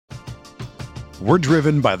We're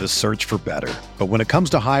driven by the search for better. But when it comes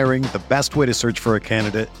to hiring, the best way to search for a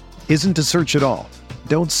candidate isn't to search at all.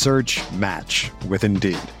 Don't search, match with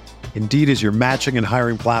Indeed. Indeed is your matching and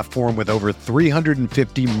hiring platform with over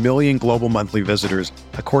 350 million global monthly visitors,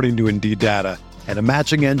 according to Indeed data, and a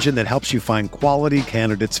matching engine that helps you find quality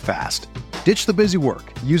candidates fast. Ditch the busy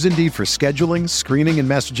work. Use Indeed for scheduling, screening, and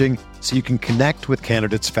messaging so you can connect with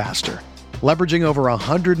candidates faster. Leveraging over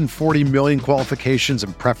 140 million qualifications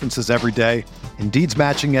and preferences every day, Indeed's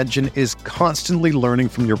matching engine is constantly learning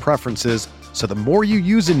from your preferences, so the more you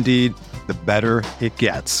use Indeed, the better it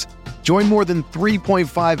gets. Join more than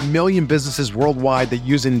 3.5 million businesses worldwide that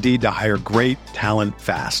use Indeed to hire great talent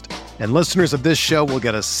fast. And listeners of this show will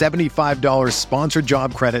get a $75 sponsored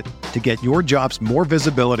job credit to get your jobs more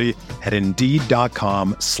visibility at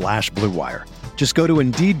Indeed.com/Blue Wire. Just go to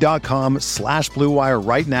Indeed.com/Blue Wire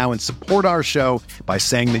right now and support our show by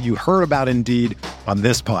saying that you heard about Indeed on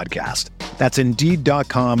this podcast. That's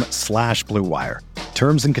Indeed.com/Blue Wire.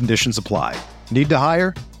 Terms and conditions apply. Need to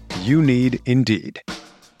hire? You need Indeed.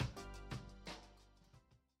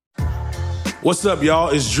 What's up, y'all?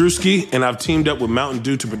 It's Drewski, and I've teamed up with Mountain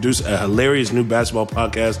Dew to produce a hilarious new basketball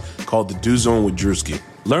podcast called The Dew Zone with Drewski.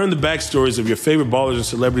 Learn the backstories of your favorite ballers and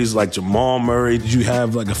celebrities like Jamal Murray. Did you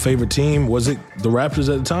have like a favorite team? Was it the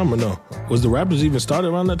Raptors at the time or no? Was the Raptors even started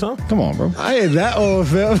around that time? Come on, bro. I ain't that old,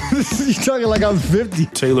 fam. You talking like I'm 50.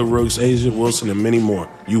 Taylor Rooks, Asia Wilson, and many more.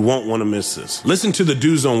 You won't want to miss this. Listen to The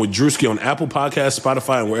Dew Zone with Drewski on Apple Podcasts,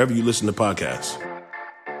 Spotify, and wherever you listen to podcasts.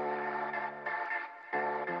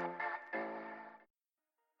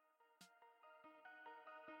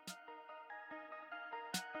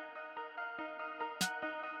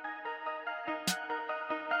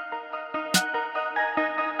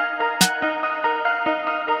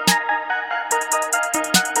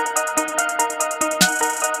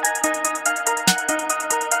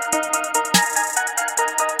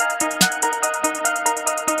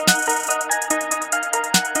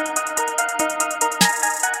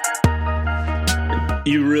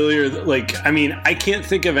 You really are like, I mean, I can't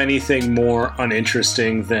think of anything more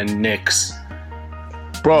uninteresting than Knicks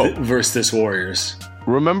versus this Warriors.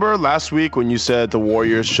 Remember last week when you said the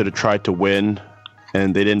Warriors should have tried to win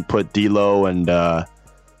and they didn't put D'Lo and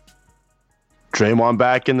Draymond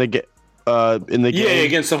back in the game? Yeah,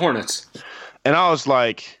 against the Hornets. And I was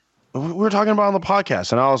like, we were talking about it on the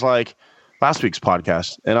podcast, and I was like, last week's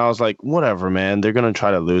podcast, and I was like, whatever, man. They're going to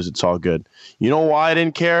try to lose. It's all good. You know why I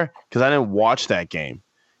didn't care? Because I didn't watch that game.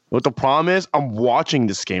 What the problem is, I'm watching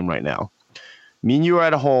this game right now. Me and you are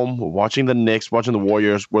at home watching the Knicks, watching the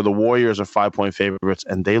Warriors, where the Warriors are 5-point favorites,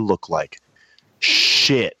 and they look like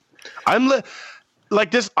shit. I'm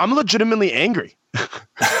legitimately angry.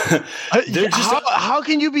 How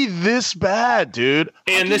can you be this bad, dude?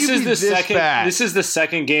 And this is the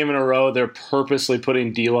second game in a row they're purposely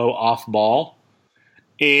putting D'Lo off ball.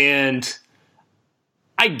 And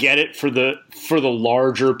I get it for the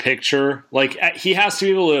larger picture. Like, he has to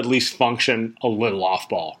be able to at least function a little off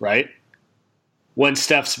ball, right? When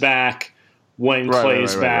Steph's back, when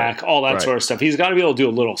Clay's back, all that sort of stuff. He's got to be able to do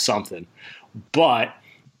a little something. But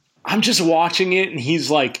I'm just watching it, and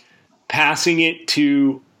he's like passing it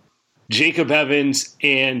to Jacob Evans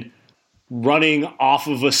and running off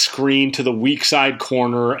of a screen to the weak side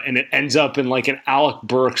corner, and it ends up in like an Alec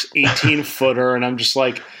Burks 18-footer, and I'm just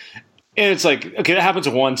like, and it's like, okay, that happens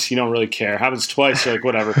once, you don't really care. Happens twice, you're like,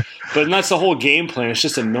 whatever. But that's the whole game plan. It's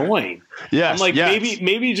just annoying. Yes, I'm like,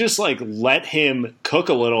 maybe just like let him cook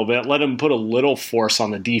a little bit, let him put a little force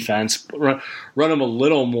on the defense, run him a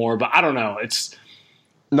little more. But I don't know.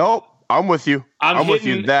 Nope, I'm with you. I'm with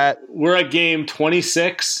you. We're at game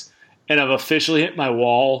 26, and I've officially hit my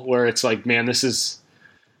wall where it's like, man, it's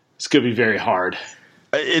going to be very hard.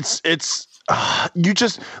 You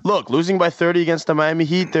just look, losing by 30 against the Miami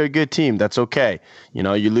Heat, they're a good team. That's okay. You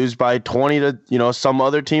know, you lose by 20 to, some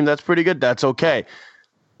other team that's pretty good. That's okay.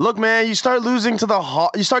 Look, man, you start losing to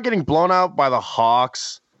you start getting blown out by the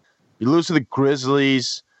Hawks. You lose to the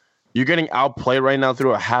Grizzlies. You're getting outplayed right now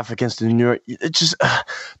through a half against the New York. It's just,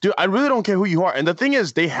 dude, I really don't care who you are. And the thing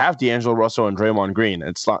is, they have D'Angelo Russell and Draymond Green.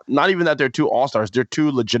 It's not even that they're two all-stars. They're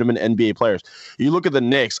two legitimate NBA players. You look at the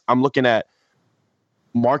Knicks, I'm looking at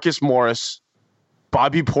Marcus Morris,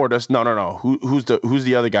 Bobby Portis. No. Who's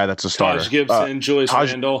the other guy that's a starter? Taj Gibson, Julius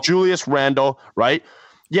Randle, right?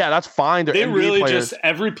 Yeah, that's fine. They NBA really players. Just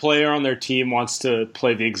every player on their team wants to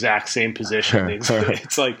play the exact same position.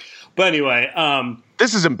 It's like, but anyway,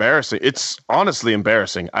 this is embarrassing. It's honestly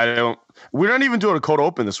embarrassing. We're not even doing a cold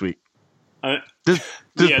open this week. This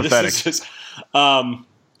is pathetic. This is just.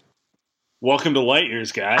 Welcome to Light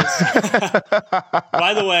Years, guys.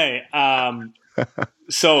 By the way,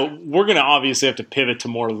 So we're going to obviously have to pivot to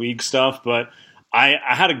more league stuff, but I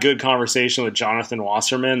had a good conversation with Jonathan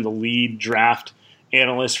Wasserman, the lead draft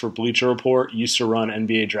analyst for Bleacher Report, used to run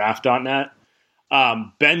NBADraft.net.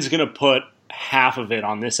 Ben's going to put half of it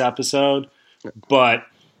on this episode, but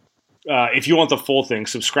if you want the full thing,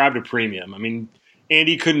 subscribe to Premium. I mean,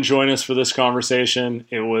 Andy couldn't join us for this conversation.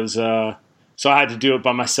 It was so I had to do it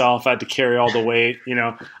by myself. I had to carry all the weight. You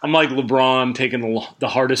know, I'm like LeBron taking the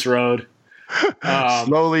hardest road.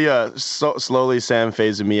 Slowly Sam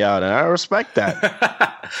phasing me out, and I respect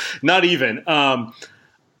that. Not even. I'll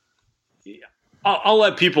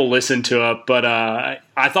let people listen to it, but I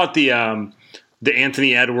thought the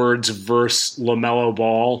Anthony Edwards versus LaMelo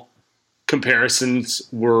Ball comparisons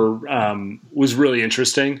was really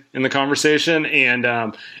interesting in the conversation,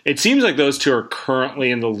 and it seems like those two are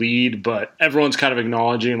currently in the lead, but everyone's kind of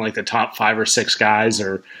acknowledging like the top 5 or 6 guys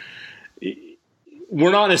are.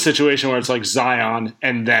 We're not in a situation where it's like Zion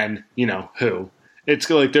and then, you know, who. It's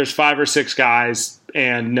like there's 5 or 6 guys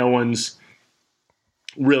and no one's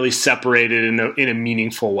really separated in a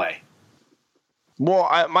meaningful way. Well,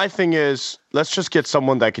 my thing is, let's just get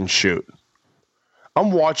someone that can shoot.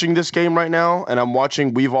 I'm watching this game right now, and I'm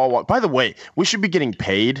watching. By the way, we should be getting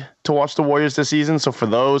paid to watch the Warriors this season. So for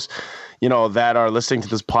those, you know, that are listening to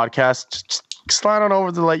this podcast, just slide on over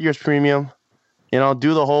to the Light Years Premium. You know,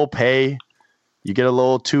 do the whole pay. You get a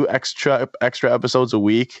little 2 extra episodes a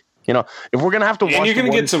week. You know, if we're gonna have to watch, and you're gonna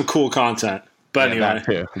get some cool content. But yeah,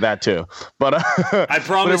 anyway, that too. But I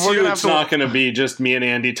promise you, it's not gonna be just me and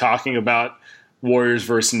Andy talking about Warriors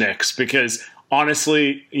versus Knicks, because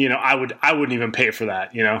honestly, you know, I wouldn't even pay for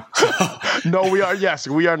that. You know, no, we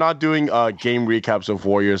are not doing game recaps of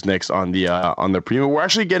Warriors Knicks on the premium. We're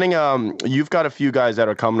actually getting you've got a few guys that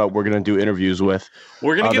are coming up. We're gonna do interviews with.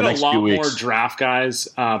 We're gonna get a lot more draft guys,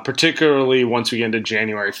 particularly once we get into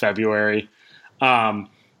January, February.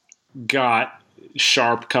 Got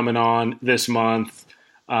Sharp coming on this month.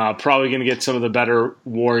 Probably gonna get some of the better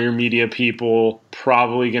Warrior media people.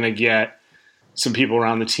 Probably gonna get some people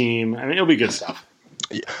around the team. I mean, it'll be good stuff.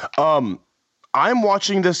 I'm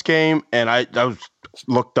watching this game, and I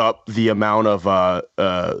looked up the amount of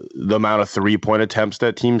 3-point attempts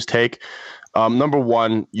that teams take. Number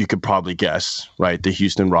one, you could probably guess, right? The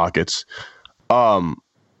Houston Rockets.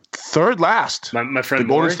 Third last. My friend the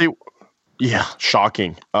Golden State. Yeah,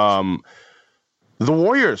 shocking. The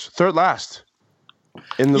Warriors, third last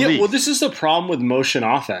in the league. Well, this is the problem with motion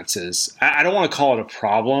offenses. I don't want to call it a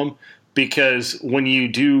problem, because when you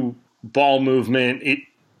do ball movement,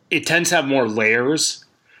 it tends to have more layers,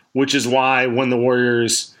 which is why when the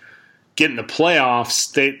Warriors get in the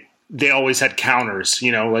playoffs, they always had counters.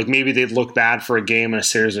 You know, like maybe they'd look bad for a game and a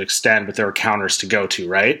series would extend, but there were counters to go to,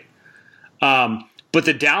 right? But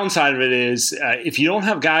the downside of it is if you don't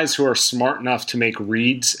have guys who are smart enough to make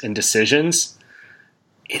reads and decisions,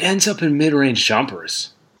 it ends up in mid-range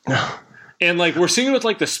jumpers. And like we're seeing it with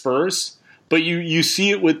like the Spurs. But you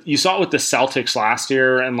saw it with the Celtics last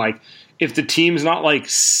year, and like if the team's not like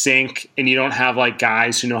sync and you don't have like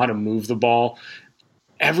guys who know how to move the ball,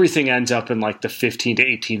 everything ends up in like the 15 to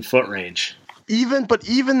 18 foot range. Even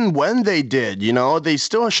when they did, you know, they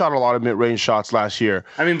still shot a lot of mid-range shots last year.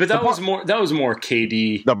 I mean, but that was more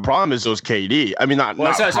KD. The problem is those KD. I mean, not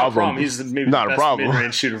a problem. He's maybe not the best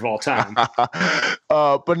mid-range shooter of all time.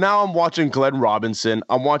 But now I'm watching Glenn Robinson,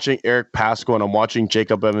 I'm watching Eric Pascal, and I'm watching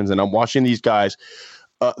Jacob Evans, and I'm watching these guys.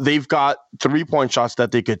 They've got 3-point shots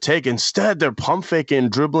that they could take. Instead, they're pump faking,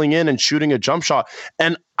 dribbling in, and shooting a jump shot.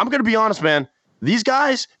 And I'm gonna be honest, man. These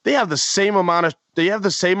guys, they have the same amount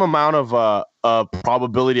of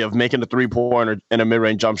probability of making a 3-pointer and a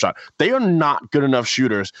mid-range jump shot. They are not good enough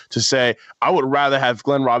shooters to say, I would rather have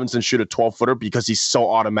Glenn Robinson shoot a 12-footer because he's so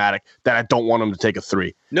automatic that I don't want him to take a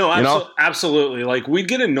 3. No, absolutely. Like, we'd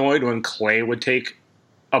get annoyed when Clay would take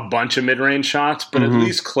a bunch of mid-range shots, but at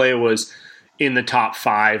least Clay was in the top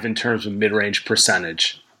 5 in terms of mid-range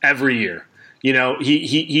percentage every year. You know,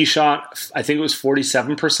 he shot, I think it was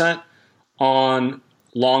 47% on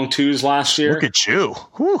long twos last year. Look at you.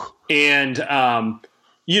 Whew. And,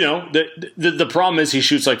 you know, the problem is he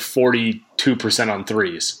shoots like 42% on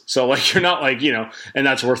threes. So, like, you're not like, you know, and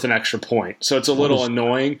that's worth an extra point. So it's a little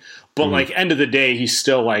annoying. But, like, end of the day, he's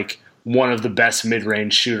still, like, one of the best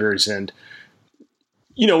mid-range shooters. And,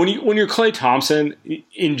 you know, when you're Klay Thompson,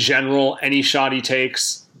 in general, any shot he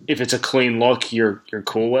takes, if it's a clean look, you're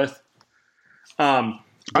cool with.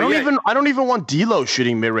 I don't even want D'Lo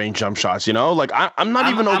shooting mid-range jump shots, you know? Like, I'm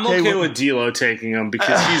okay with D'Lo taking them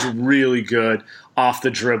because he's really good off the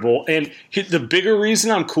dribble. And the bigger reason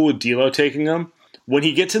I'm cool with D'Lo taking them, when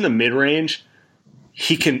he gets in the mid-range,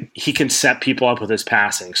 he can set people up with his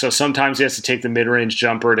passing. So sometimes he has to take the mid-range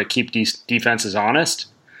jumper to keep these defenses honest.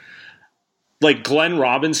 Like Glenn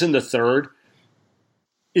Robinson III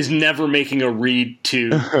is never making a read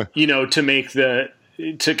to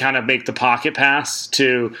to kind of make the pocket pass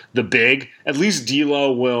to the big. At least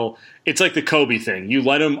D'Lo will. It's like the Kobe thing. You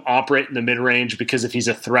let him operate in the mid-range because if he's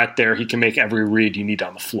a threat there, he can make every read you need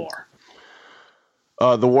on the floor.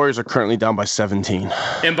 The Warriors are currently down by 17.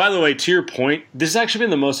 And by the way, to your point, this has actually been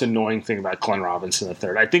the most annoying thing about Glenn Robinson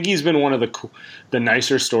III. I think he's been one of the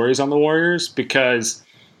nicer stories on the Warriors because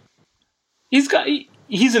he's an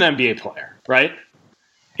NBA player, right?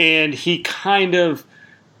 And he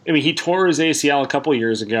he tore his ACL a couple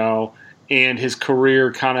years ago, and his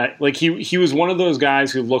career kind of like he was one of those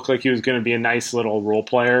guys who looked like he was going to be a nice little role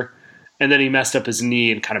player, and then he messed up his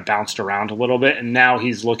knee and kind of bounced around a little bit, and now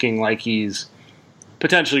he's looking like he's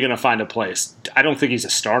potentially going to find a place. I don't think he's a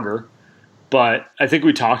starter, but I think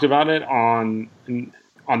we talked about it on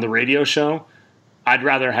the radio show. I'd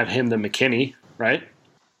rather have him than McKinney, right?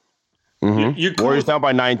 Mm-hmm. Warriors down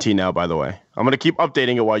by 19 now, by the way. I'm going to keep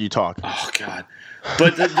updating it while you talk. Oh, God.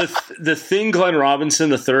 But the thing Glenn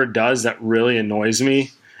Robinson III does that really annoys me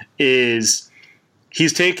is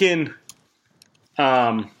he's taken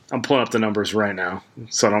I'm pulling up the numbers right now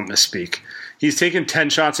so I don't misspeak. He's taken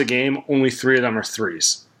 10 shots a game, only 3 of them are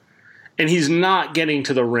threes. And he's not getting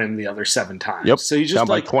to the rim the other 7 times. Yep. So he's just down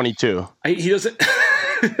by 22. He doesn't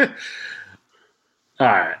All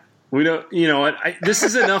right. We don't. You know what? This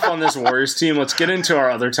is enough on this Warriors team. Let's get into our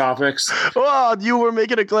other topics. Well, you were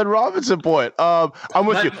making a Glenn Robinson point. I'm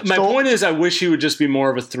with you. My point is, I wish he would just be more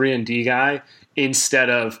of a 3-and-D guy instead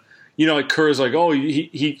of, like Kerr's like, oh,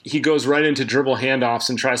 he goes right into dribble handoffs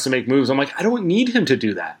and tries to make moves. I'm like, I don't need him to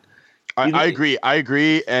do that. I agree.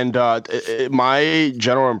 And my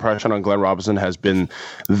general impression on Glenn Robinson has been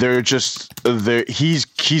he's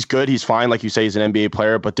good. He's fine. Like you say, he's an NBA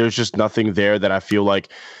player, but there's just nothing there that I feel like.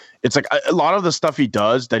 It's like a lot of the stuff he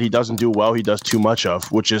does that he doesn't do well, he does too much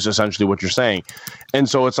of, which is essentially what you're saying. And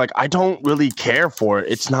so it's like, I don't really care for it.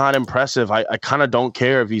 It's not impressive. I kind of don't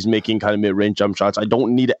care if he's making kind of mid-range jump shots. I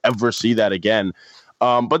don't need to ever see that again.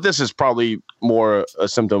 But this is probably more a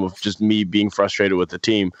symptom of just me being frustrated with the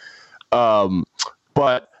team.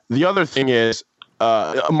 But the other thing is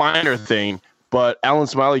a minor thing, but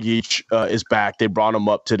Alen Smailagić is back. They brought him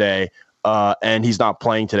up today, and he's not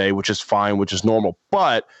playing today, which is fine, which is normal.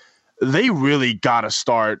 But they really got to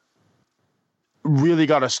start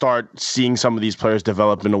seeing some of these players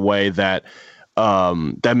develop in a way that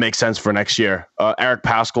that makes sense for next year. Eric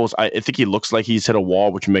Paschall's, I think he looks like he's hit a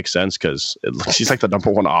wall, which makes sense because he's like the number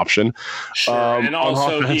one option. Sure, and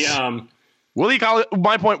also Willie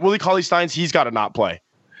Cauley-Steins, he's got to not play.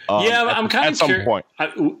 I'm kind of at some point.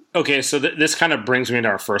 Okay, so this kind of brings me into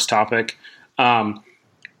our first topic. On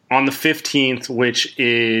the 15th, which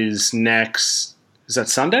is next. Is that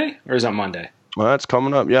Sunday or is that Monday? Well, that's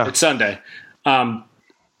coming up, yeah. It's Sunday.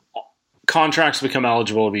 Contracts become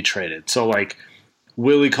eligible to be traded. So, like,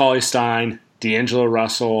 Willie Cauley-Stein, D'Angelo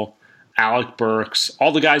Russell, Alec Burks,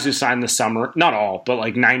 all the guys who signed this summer, not all, but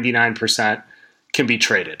like 99% can be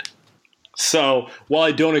traded. So, while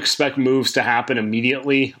I don't expect moves to happen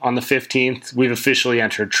immediately on the 15th, we've officially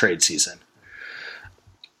entered trade season.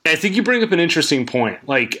 I think you bring up an interesting point.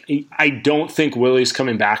 Like, I don't think Willie's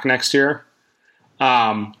coming back next year.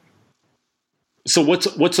 So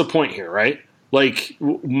what's the point here, right? Like,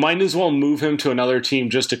 might as well move him to another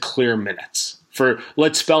team just to clear minutes.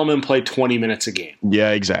 Let Spellman play 20 minutes a game.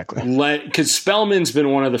 Yeah, exactly. Because Spellman's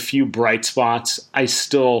been one of the few bright spots. I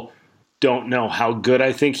still don't know how good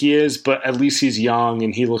I think he is, but at least he's young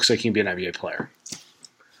and he looks like he can be an NBA player.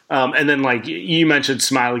 And then, like you mentioned,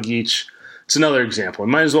 Smailagić. It's another example.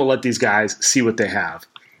 We might as well let these guys see what they have.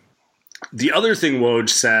 The other thing Woj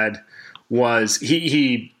said was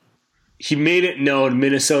he made it known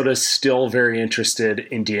Minnesota's still very interested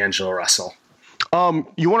in D'Angelo Russell.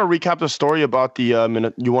 You want to recap the story about the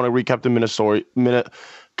Minnesota?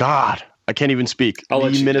 God, I can't even speak. I'll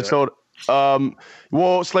let you Minnesota.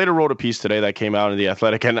 Well, Slater wrote a piece today that came out in The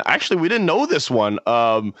Athletic, and actually we didn't know this one.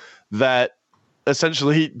 That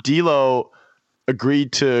essentially D'Lo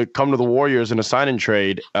agreed to come to the Warriors in a sign-and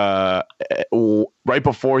trade right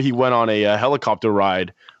before he went on a helicopter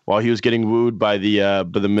ride while he was getting wooed by the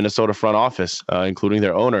Minnesota front office, including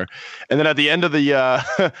their owner. And then at the end of the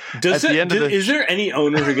is there any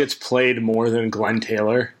owner who gets played more than Glenn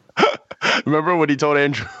Taylor? Remember when he told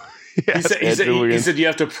Andrew? He said you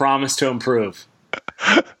have to promise to improve.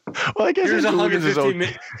 Well, I guess here's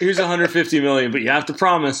 $150 million, but you have to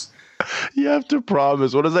promise. You have to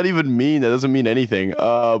promise. What does that even mean? That doesn't mean anything.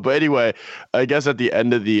 But anyway, I guess at the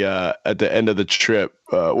end of the trip,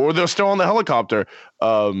 or they're still on the helicopter.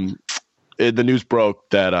 The news broke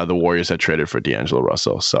that the Warriors had traded for D'Angelo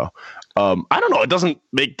Russell. So I don't know. It doesn't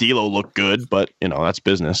make D'Lo look good, but that's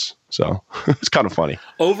business. So it's kind of funny.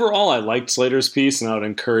 Overall, I liked Slater's piece, and I would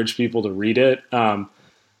encourage people to read it.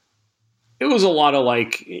 It was a lot of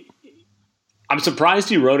I'm surprised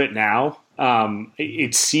he wrote it now.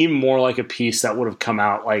 It seemed more like a piece that would have come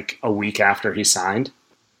out like a week after he signed.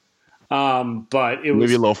 But it was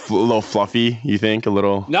maybe a little fluffy. You think a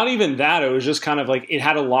little? Not even that. It was just kind of like it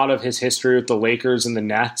had a lot of his history with the Lakers and the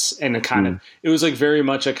Nets, and it was like very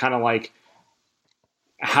much a kind of like,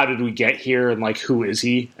 how did we get here, and like who is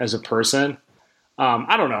he as a person?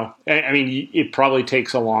 I don't know. I mean, it probably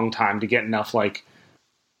takes a long time to get enough like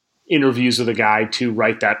interviews with a guy to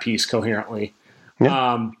write that piece coherently.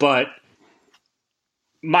 Yeah. But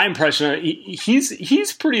my impression,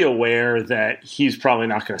 he's pretty aware that he's probably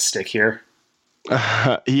not going to stick here.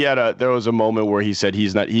 There was a moment where he said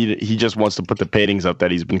he just wants to put the paintings up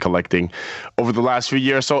that he's been collecting over the last few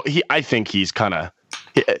years. So I think he's kind of,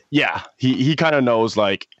 he kind of knows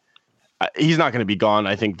like he's not going to be gone.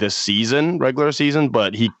 I think this season, regular season,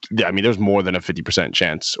 but there's more than a 50%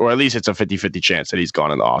 chance, or at least it's a 50-50 chance that he's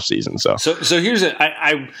gone in the off season. So here's it.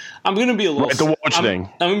 I'm going to be a little, the watch thing.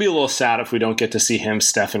 I'm going to be a little sad if we don't get to see him,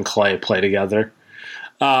 Steph, and Clay play together.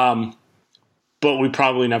 But we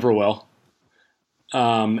probably never will.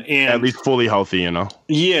 And at least fully healthy,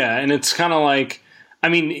 Yeah. And it's kind of like, I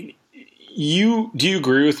mean, do you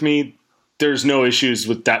agree with me? There's no issues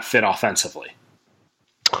with that fit offensively.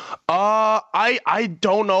 I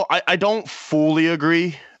don't know. I don't fully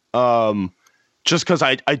agree. Just because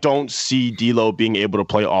I don't see D'Lo being able to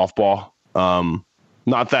play off ball.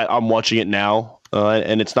 Not that I'm watching it now,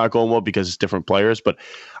 and it's not going well because it's different players, but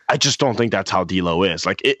I just don't think that's how D'Lo is.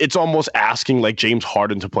 Like it's almost asking like James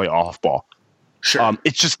Harden to play off ball. Sure.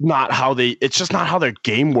 It's just not how their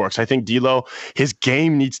game works. I think D'Lo, his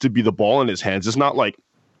game needs to be the ball in his hands. It's not like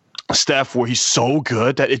Steph where he's so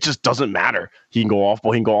good that it just doesn't matter. He can go off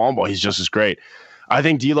ball, he can go on ball. He's just as great. I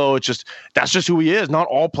think D'Lo, that's just who he is. Not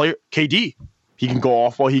all player. KD, he can go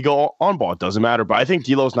off ball, he go on ball. It doesn't matter. But I think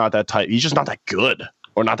D'Lo's not that type. He's just not that good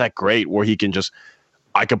or not that great where he can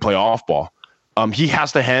I can play off ball. He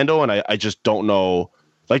has the handle, and I just don't know.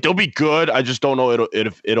 Like they'll be good. I just don't know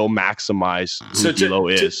it'll maximize who D'Lo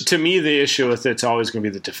is. To me, the issue with it's always going to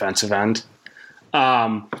be the defensive end.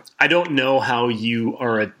 I don't know how you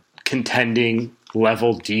are a contending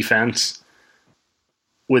level defense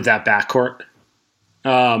with that backcourt.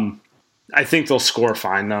 I think they'll score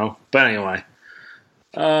fine though. But anyway,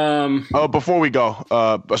 before we go,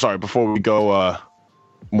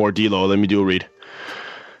 more D'Lo. Let me do a read.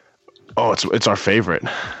 Oh, it's our favorite.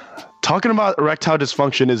 Talking about erectile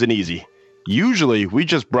dysfunction isn't easy. Usually, we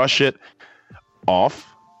just brush it off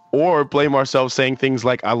or blame ourselves saying things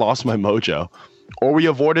like, I lost my mojo. Or we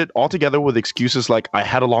avoid it altogether with excuses like, I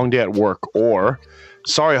had a long day at work, or,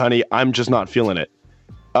 sorry, honey, I'm just not feeling it.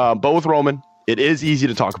 But with Roman, it is easy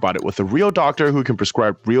to talk about it with a real doctor who can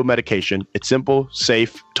prescribe real medication. It's simple,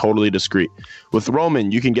 safe, totally discreet. With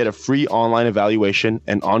Roman, you can get a free online evaluation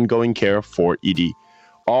and ongoing care for ED,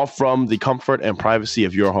 all from the comfort and privacy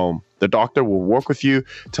of your home. The doctor will work with you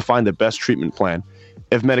to find the best treatment plan.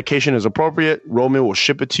 If medication is appropriate, Roman will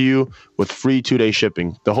ship it to you with free 2-day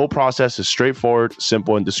shipping. The whole process is straightforward,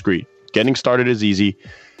 simple, and discreet. Getting started is easy.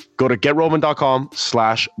 Go to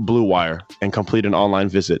GetRoman.com/BlueWire and complete an online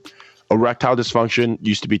visit. Erectile dysfunction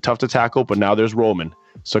used to be tough to tackle, but now there's Roman.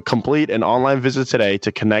 So complete an online visit today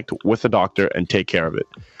to connect with the doctor and take care of it.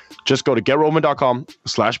 Just go to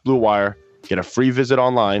GetRoman.com/BlueWire. Get a free visit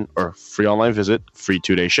online, or free online visit, free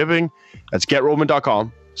 2-day shipping. That's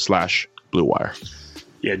GetRoman.com/BlueWire.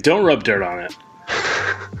 Yeah, don't rub dirt on it.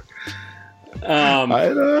 I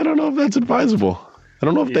don't know if that's advisable. I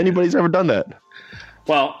don't know if anybody's ever done that.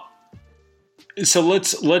 Well, so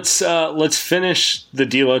let's finish the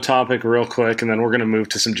D'Lo topic real quick, and then we're going to move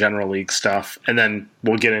to some general league stuff, and then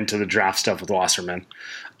we'll get into the draft stuff with Wasserman.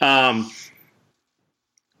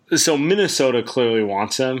 So Minnesota clearly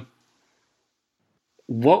wants him.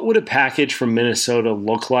 What would a package from Minnesota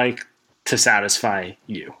look like to satisfy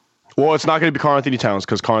you? Well, it's not going to be Karl-Anthony Towns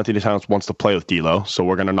because Karl-Anthony Towns wants to play with D'Lo, so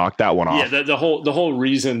we're going to knock that one off. Yeah, the whole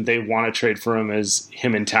reason they want to trade for him is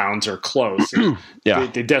him and Towns are close. Yeah,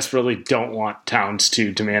 they desperately don't want Towns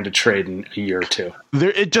to demand a trade in a year or two.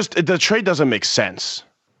 The trade doesn't make sense.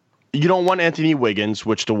 You don't want Anthony Wiggins,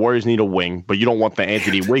 which the Warriors need a wing, but you don't want the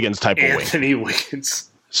Anthony Wiggins type of wing. Anthony Wiggins.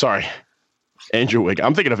 Sorry. Andrew Wiggins.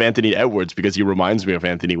 I'm thinking of Anthony Edwards because he reminds me of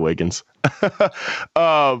Anthony Wiggins.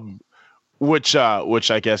 Which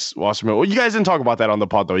I guess Wasserman. Well, you guys didn't talk about that on the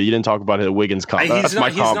pod though. You didn't talk about it. Wiggins comp. That's my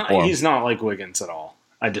comp for him. He's not like Wiggins at all.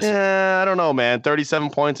 I don't know, man. 37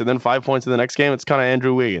 points and then 5 points in the next game. It's kind of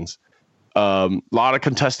Andrew Wiggins. A lot of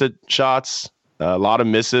contested shots, a lot of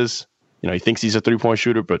misses. He thinks he's a 3-point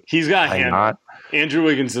shooter, but he's got a handle. Not. Andrew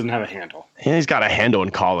Wiggins doesn't have a handle. Yeah, he's got a handle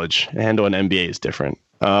in college. A handle in NBA is different.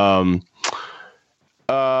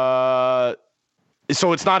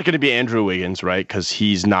 So it's not going to be Andrew Wiggins, right? Because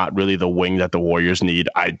he's not really the wing that the Warriors need.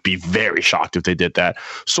 I'd be very shocked if they did that.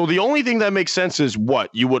 So the only thing that makes sense is what?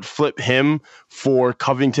 You would flip him for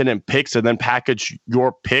Covington and picks and then package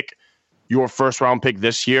your pick, your first-round pick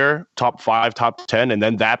this year, top 5, top 10, and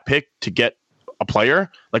then that pick to get a player?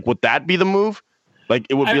 Like, would that be the move? Like,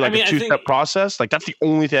 it would be a two-step process? Like, that's the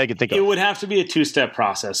only thing I can think of. It would have to be a two-step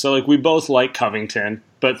process. So, we both like Covington,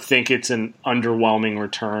 but think it's an underwhelming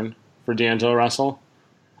return for D'Angelo Russell.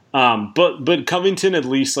 But Covington, at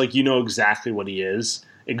least, exactly what he is,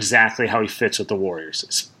 exactly how he fits with the Warriors.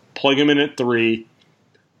 Just plug him in at 3.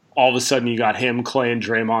 All of a sudden, you got him, Clay, and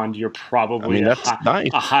Draymond. You're probably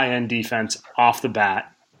a high-end defense off the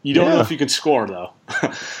bat. You don't know if you can score, though,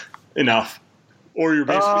 enough. Or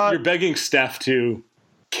you're begging Steph to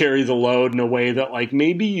carry the load in a way that,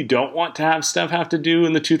 maybe you don't want to have Steph have to do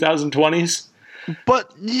in the 2020s.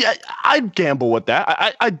 But yeah, I'd gamble with that.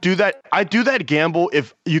 I do that. I do that gamble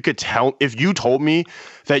if you told me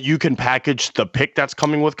that you can package the pick that's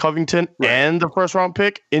coming with Covington and the first round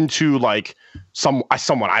pick into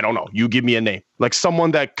someone I don't know. You give me a name, someone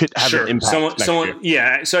that could have an impact. Someone. Year.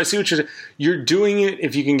 Yeah. So I see what you're saying. You're doing it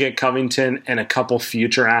if you can get Covington and a couple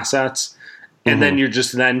future assets, and then you're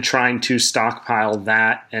just trying to stockpile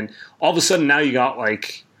that, and all of a sudden now you got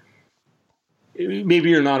maybe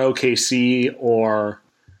you're not OKC or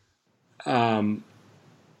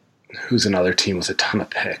who's another team with a ton of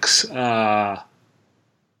picks. Maybe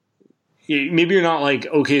you're not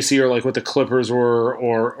OKC or what the Clippers were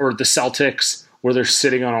or the Celtics where they're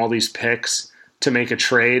sitting on all these picks to make a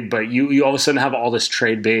trade, but you all of a sudden have all this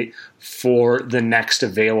trade bait for the next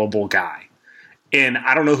available guy. And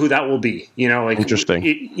I don't know who that will be.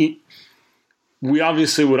 Interesting. We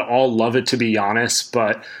obviously would all love it to be Giannis,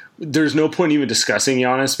 but there's no point even discussing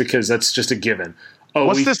Giannis because that's just a given.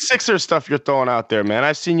 What's the Sixers stuff you're throwing out there, man?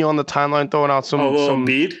 I've seen you on the timeline throwing out some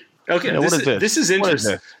Embiid. Okay, what is this? This is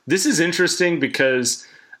interesting. This is interesting because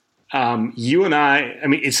you and I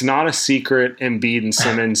mean, it's not a secret Embiid and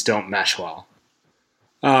Simmons don't mesh well.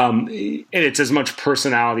 And it's as much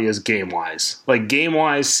personality as game-wise.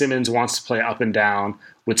 Game-wise, Simmons wants to play up and down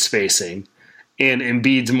with spacing, and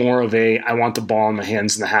Embiid's more of a I want the ball in my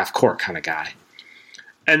hands in the half court kind of guy.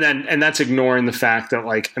 And that's ignoring the fact that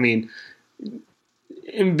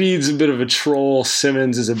Embiid's a bit of a troll,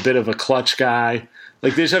 Simmons is a bit of a clutch guy.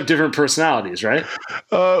 They just have different personalities, right?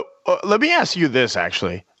 Let me ask you this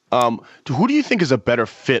actually. Who do you think is a better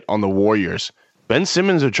fit on the Warriors? Ben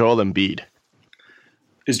Simmons or Joel Embiid?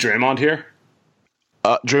 Is Draymond here?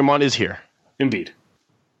 Draymond is here. Embiid.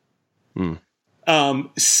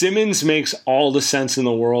 Simmons makes all the sense in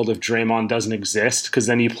the world if Draymond doesn't exist, because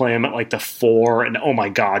then you play him at the 4 and oh my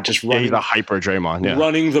god, just running he's a hyper Draymond,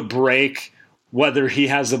 running the break, whether he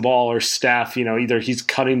has the ball or Steph, either he's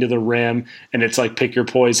cutting to the rim and it's pick your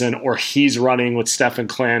poison, or he's running with Steph and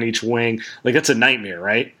Clay on each wing. That's a nightmare,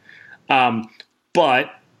 right? But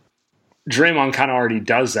Draymond kind of already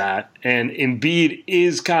does that, and Embiid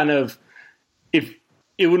is kind of, if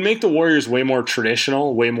it would make the Warriors way more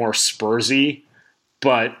traditional, way more Spursy.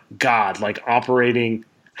 But God, operating,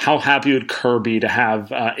 how happy would Kerr be to have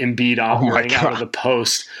Embiid operating out of the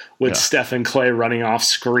post with Steph and Clay running off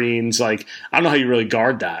screens? I don't know how you really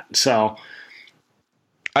guard that. So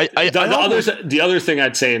the other thing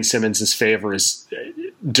I'd say in Simmons' favor is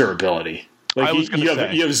durability.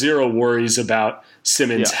 You have zero worries about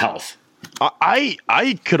Simmons' health.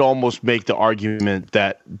 I could almost make the argument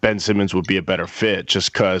that Ben Simmons would be a better fit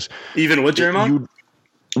just because even with Draymond.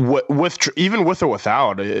 Even with or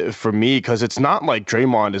without, for me, because it's not like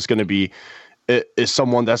Draymond is going to be is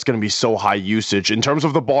someone that's going to be so high usage in terms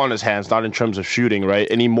of the ball in his hands, not in terms of shooting, right?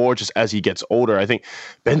 Anymore, just as he gets older. I think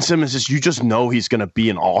Ben Simmons is, you just know he's going to be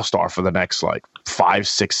an all-star for the next 5,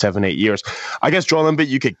 6, 7, 8 years. I guess Joel Embiid,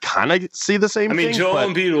 you could kind of see the same thing. Joel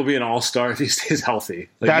Embiid will be an all-star if he stays healthy.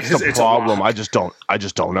 That's the problem. I just don't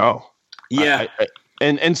know. Yeah.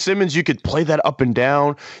 And Simmons, you could play that up and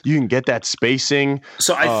down. You can get that spacing.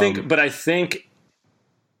 So I think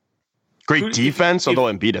great defense, although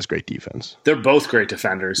Embiid has great defense. They're both great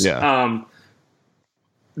defenders. Yeah.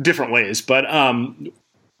 Different ways. But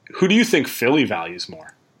who do you think Philly values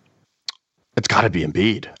more? It's got to be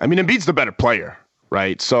Embiid. I mean, Embiid's the better player.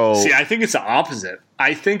 right? So see, I think it's the opposite.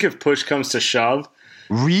 I think if push comes to shove,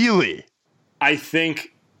 really, I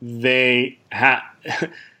think they have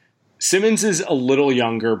Simmons is a little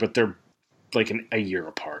younger, but they're like a year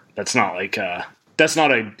apart. That's not like a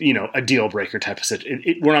deal breaker type of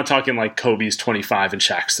situation. We're not talking like Kobe's 25 and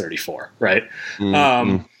Shaq's 34, right?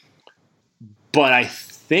 Mm-hmm. But I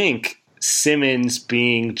think Simmons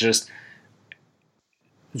being just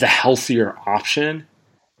the healthier option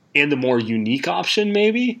and the more unique option,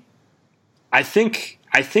 maybe. I think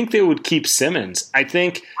they would keep Simmons. I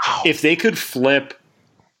think if they could flip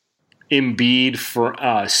Embiid for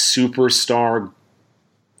a superstar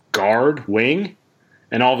guard wing,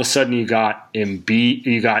 and all of a sudden you got Embiid,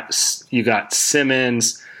 you got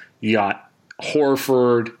Simmons, you got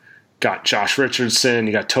Horford, got Josh Richardson,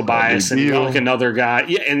 you got Tobias, and you got like another guy,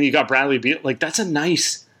 and you got Bradley Beal. Like that's a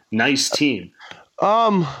nice team.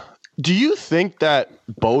 Do you think that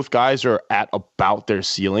both guys are at about their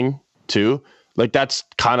ceiling too? Like that's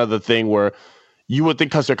kind of the thing where you would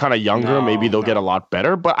think because they're kind of younger, maybe they'll get a lot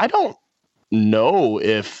better. But I don't know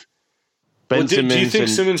if Ben Simmons. Do you think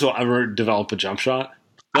Simmons will ever develop a jump shot?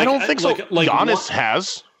 I don't think so. Like Giannis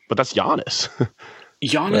has, but that's Giannis.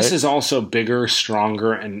 Giannis right? is also bigger,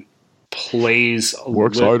 stronger, and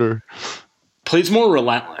works harder. Plays more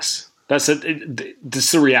relentless. That's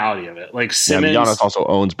the reality of it. Like Simmons, Giannis also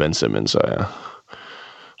owns Ben Simmons, so yeah.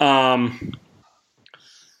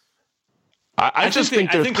 I just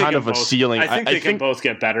think there's kind of a ceiling. I think they can both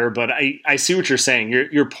get better, but I see what you're saying.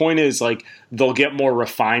 Your point is like they'll get more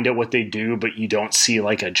refined at what they do, but you don't see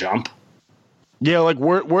like a jump. Yeah, like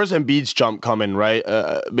where's Embiid's jump coming, right?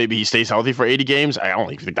 Maybe he stays healthy for 80 games. I don't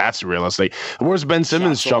think that's realistic. Where's Ben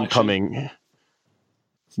Simmons' jump coming?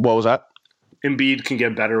 What was that? Embiid can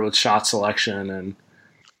get better with shot selection, and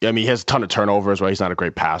I mean he has a ton of turnovers, right? He's not a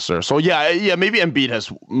great passer. So yeah, maybe Embiid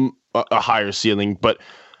has a higher ceiling, but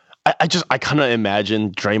I kind of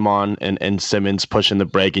imagine Draymond and Simmons pushing the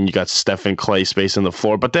break, and you got Steph and Clay spacing the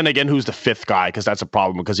floor. But then again, who's the fifth guy? Because that's a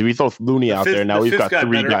problem. Because if we throw Looney out there, now we've got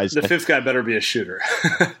three guys. The fifth guy better be a shooter.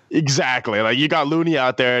 Exactly. Like you got Looney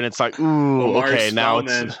out there, and it's like, ooh, okay, now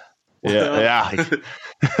it's yeah.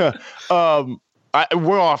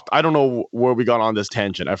 We're off. I don't know where we got on this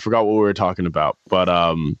tangent. I forgot what we were talking about, but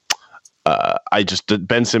I just did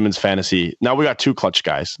Ben Simmons fantasy. Now we got two clutch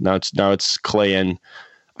guys. Now it's Clay and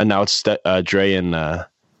now it's Dre and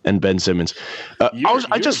Ben Simmons.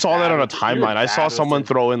 I just saw that on a timeline. I saw someone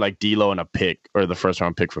throw in like D'Lo and a pick or the first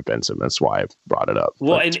round pick for Ben Simmons. That's why I brought it up.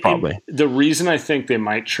 Well, and the reason I think they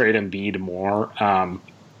might trade Embiid more,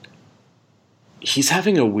 he's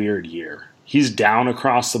having a weird year. He's down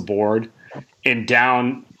across the board, and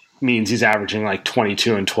down means he's averaging like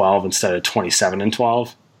 22 and 12 instead of 27 and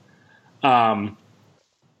 12.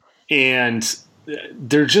 And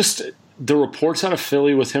they're just. The reports out of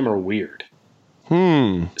Philly with him are weird.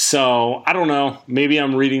 So I don't know. Maybe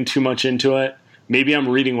I'm reading too much into it. Maybe I'm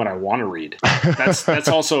reading what I want to read. That's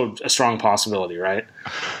also a strong possibility, right?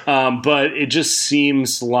 But it just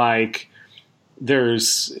seems like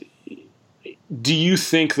there's. Do you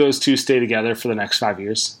think those two stay together for the next 5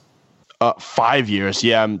 years? 5 years,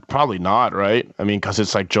 yeah, probably not, right? I mean, because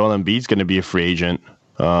it's like Joel Embiid's going to be a free agent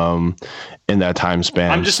in that time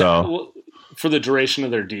span. I'm just for the duration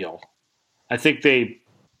of their deal. I think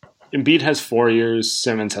Embiid has 4 years,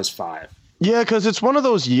 Simmons has 5. Yeah, because it's one of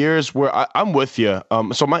those years where I'm with you.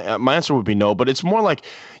 So my answer would be no, but it's more like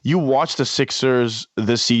you watch the Sixers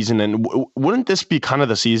this season, and wouldn't this be kind of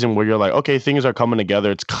the season where you're like, okay, things are coming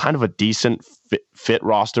together. It's kind of a decent fit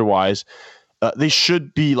roster-wise. They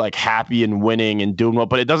should be like happy and winning and doing well,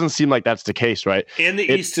 but it doesn't seem like that's the case, right? And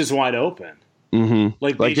the East is wide open. Mm-hmm.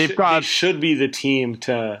 Like they should be the team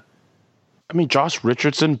to... I mean, Josh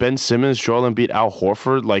Richardson, Ben Simmons, Joel Embiid, Al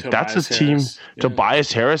Horford, like Tobias that's a team. Harris. Yeah.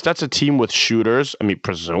 Tobias Harris, that's a team with shooters. I mean,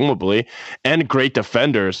 presumably, and great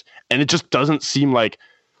defenders. And it just doesn't seem like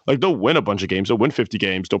they'll win a bunch of games. They'll win 50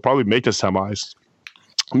 games. They'll probably make the semis.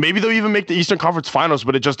 Maybe they'll even make the Eastern Conference Finals.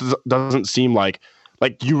 But it just doesn't seem like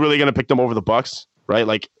you really gonna pick them over the Bucks, right?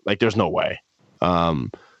 Like there's no way.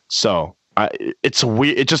 So. It's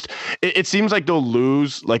weird. It seems like they'll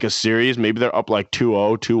lose like a series. Maybe they're up like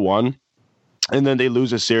 2-0, 2-1. And then they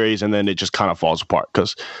lose a series, and then it just kind of falls apart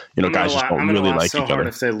because guys just don't really like each other. Hard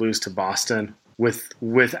if they lose to Boston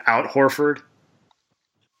without Horford.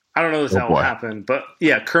 I don't know if that will happen, but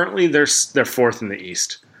yeah, currently they're fourth in the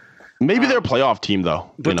East. Maybe they're a playoff team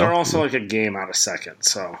though, but they're also like a game out of second.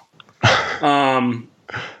 So,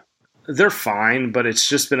 they're fine, but it's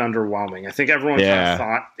just been underwhelming. I think everyone kind of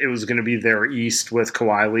thought it was going to be their East with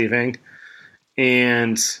Kawhi leaving,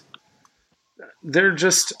 and they're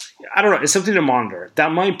just, I don't know. It's something to monitor.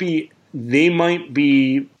 That might be they might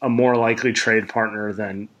be a more likely trade partner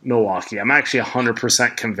than Milwaukee. I'm actually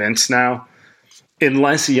 100% convinced now.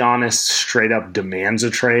 Unless Giannis straight up demands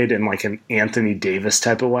a trade in like an Anthony Davis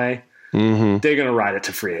type of way, they're going to ride it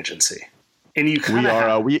to free agency. And you kind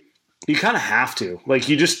of have to. Like,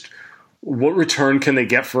 what return can they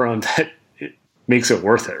get for him that it makes it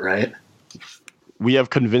worth it, right? We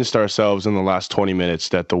have convinced ourselves in the last 20 minutes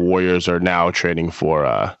that the Warriors are now trading for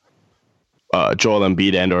Joel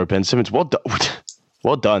Embiid and or Ben Simmons. Well done.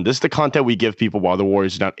 Well done. This is the content we give people while the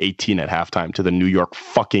Warriors are down 18 at halftime to the New York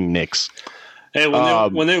fucking Knicks. Hey,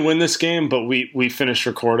 when they win this game, but we finish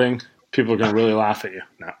recording, people are going to really laugh at you.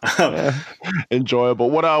 No. Enjoyable.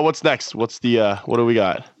 What's next? What do we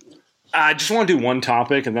got? I just want to do one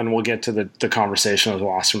topic, and then we'll get to the conversation with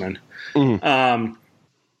Wasserman.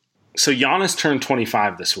 So Giannis turned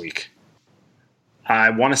 25 this week. I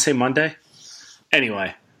want to say Monday.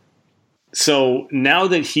 Anyway, so now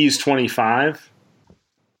that he's 25,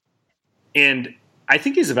 and I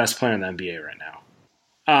think he's the best player in the NBA right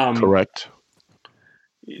now. Correct.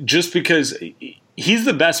 Just because he's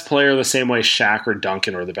the best player the same way Shaq or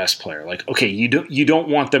Duncan are the best player. Like, okay, you don't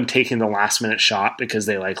want them taking the last minute shot because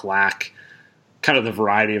they like lack kind of the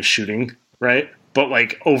variety of shooting, right? But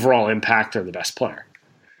like overall impact, they're the best player.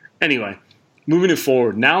 Anyway, moving it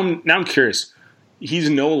forward. Now I'm curious.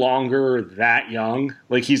 He's no longer that young.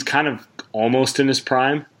 Like, he's kind of almost in his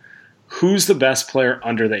prime. Who's the best player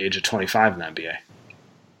under the age of 25 in the NBA?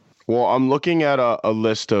 Well, I'm looking at a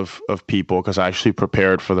list of people because I actually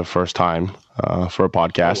prepared for the first time for a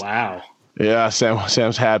podcast. Oh, wow. Yeah,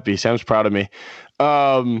 Sam's happy. Sam's proud of me.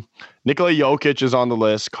 Nikola Jokic is on the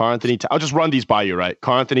list. I'll just run these by you, right?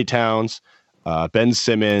 Karl-Anthony Towns, Ben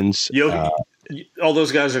Simmons. All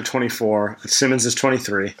those guys are 24. Simmons is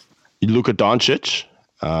 23. Luka Doncic.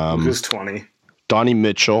 Luka's 20. Donnie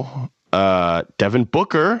Mitchell. Devin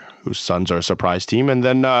Booker, whose Suns are a surprise team, and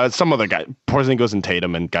then some other guy, Porzingis and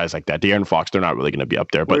Tatum and guys like that. De'Aaron Fox, they're not really going to be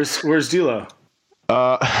up there. But where's D'Lo?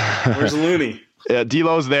 Where's Looney? Yeah,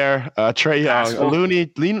 D'Lo's there. Trae Young,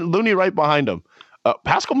 Looney right behind him.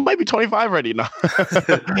 Pascal might be 25 already now.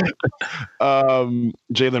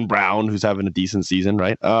 Jaylen Brown, who's having a decent season,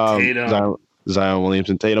 right? Tatum. Zion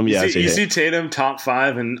Williamson, Tatum. You see Tatum top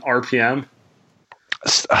 5 in RPM.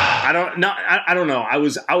 I don't know. I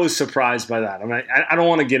was surprised by that. I don't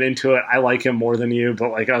want to get into it. I like him more than you,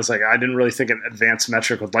 but I didn't really think an advanced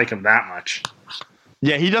metric would like him that much.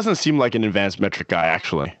 Yeah, he doesn't seem like an advanced metric guy,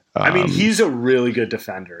 actually. He's a really good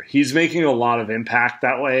defender. He's making a lot of impact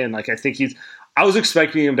that way, and I think I was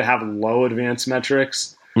expecting him to have low advanced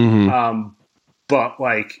metrics. But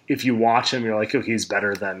if you watch him, you're like, oh, he's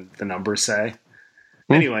better than the numbers say.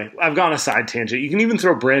 Anyway, I've gone a side tangent. You can even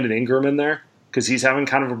throw Brandon Ingram in there, because he's having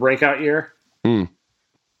kind of a breakout year.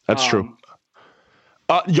 That's true.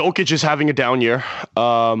 Jokic is having a down year.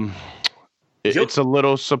 It's a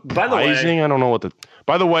little surprising. I don't know what the...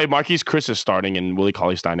 By the way, Marquise Chris is starting and Willie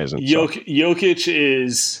Cauley-Stein isn't. Jokic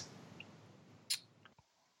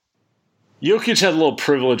had a little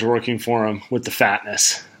privilege working for him with the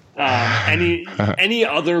fatness. Any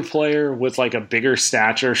other player with a bigger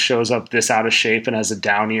stature shows up this out of shape and has a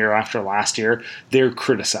down year after last year, they're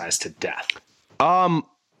criticized to death.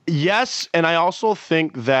 Yes, and I also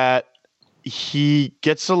think that he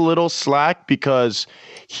gets a little slack because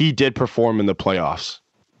he did perform in the playoffs.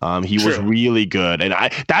 He was really good, and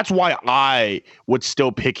that's why I would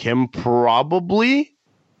still pick him probably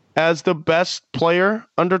as the best player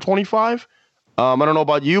under 25. I don't know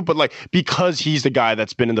about you, but because he's the guy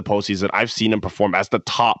that's been in the postseason, I've seen him perform as the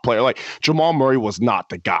top player. Jamal Murray was not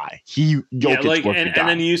the guy. Jokic was the guy. And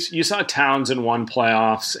then you saw Towns in one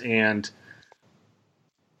playoffs, and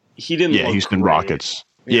he didn't look Houston great. Rockets.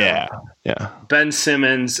 Yeah. Ben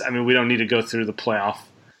Simmons, we don't need to go through the playoff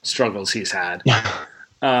struggles he's had.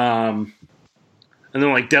 And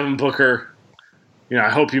then Devin Booker, I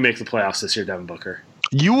hope you make the playoffs this year, Devin Booker.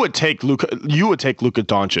 You would take Luka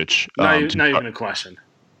Doncic. Not even a question.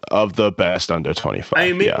 Of the best under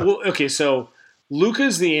 25. Okay, so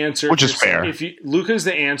Luka's the answer. Which is fair. Luka's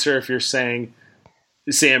the answer if you're saying,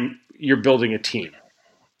 Sam, you're building a team.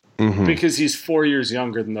 Because he's 4 years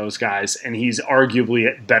younger than those guys, and he's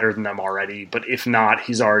arguably better than them already. But if not,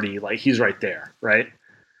 he's already he's right there, right?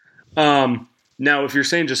 Now, if you're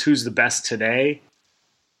saying just who's the best today,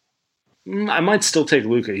 I might still take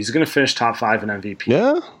Luka. He's going to finish top 5 in MVP.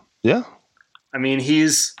 Yeah.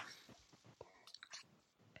 He's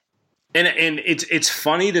and it's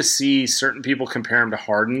funny to see certain people compare him to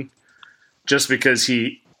Harden, just because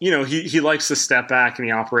he likes to step back and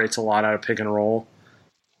he operates a lot out of pick and roll.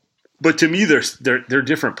 But to me, they're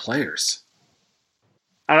different players.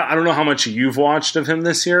 I don't know how much you've watched of him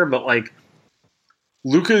this year, but like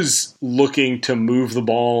Luka's looking to move the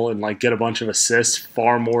ball and like get a bunch of assists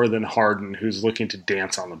far more than Harden, who's looking to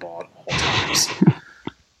dance on the ball at all times.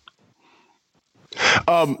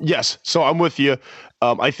 Yes, so I'm with you.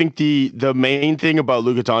 I think the main thing about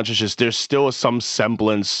Luka Doncic is there's still some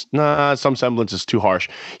semblance. Some semblance is too harsh.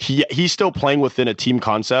 He's still playing within a team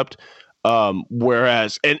concept.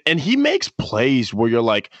 Whereas and he makes plays where you're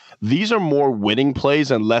like, these are more winning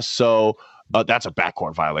plays and less so. That's a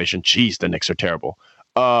backcourt violation. Jeez, the Knicks are terrible.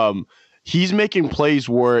 He's making plays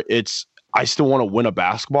where it's I still want to win a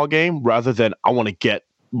basketball game rather than I want to get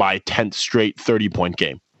my 10th straight 30-point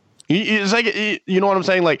game. He's like, you know what I'm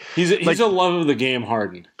saying? Like he's a love of the game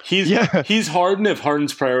Harden. He's Harden if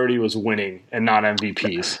Harden's priority was winning and not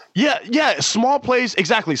MVPs. Yeah, small plays,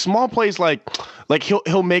 exactly. Small plays like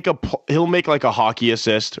he'll make like a hockey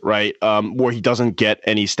assist, right? Where he doesn't get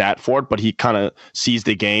any stat for it, but he kind of sees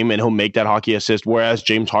the game and he'll make that hockey assist. Whereas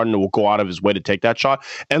James Harden will go out of his way to take that shot.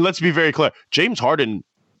 And let's be very clear, James Harden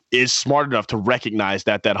is smart enough to recognize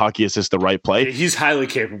that hockey assist is the right play. He's highly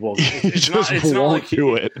capable. It's not like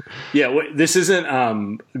do it. Yeah, this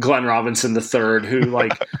isn't Glenn Robinson III, who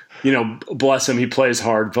like, bless him, he plays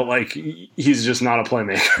hard, but like he's just not a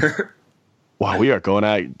playmaker. Wow, we are going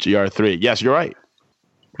at GR3. Yes, you're right.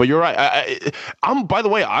 But you're right. I'm. By the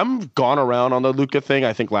way, I'm gone around on the Luka thing.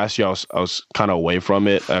 I think last year I was kind of away from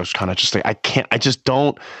it. I was kind of just like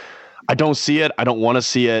I don't see it. I don't want to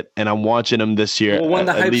see it, and I'm watching him this year. Well, when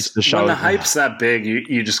the hype's that big,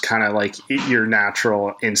 you just kind of like your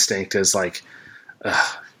natural instinct is like,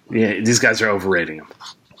 these guys are overrating him.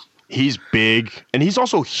 He's big, and he's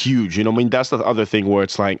also huge. I mean, that's the other thing where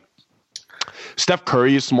it's like Steph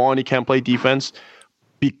Curry is small and he can't play defense,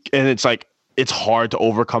 and it's like it's hard to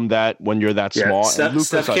overcome that when you're that small.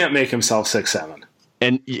 Steph can't make himself 6'7".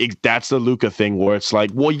 And that's the Luka thing where it's like,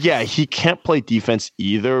 well, yeah, he can't play defense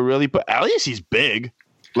either, really, but at least he's big.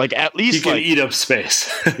 Like, at least he can eat up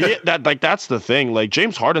space. Yeah, that's the thing. Like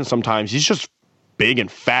James Harden, sometimes he's just big and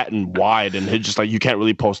fat and wide, and it's just like you can't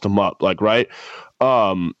really post him up, like right.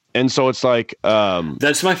 And so it's like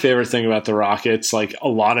that's my favorite thing about the Rockets. Like a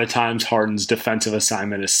lot of times, Harden's defensive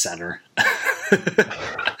assignment is center.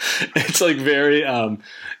 It's like very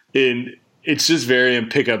It's just very in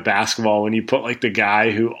pickup basketball when you put like the guy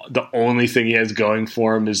who the only thing he has going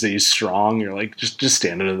for him is that he's strong. You're like, just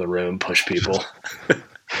stand into the room, push people.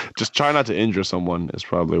 Just try not to injure someone is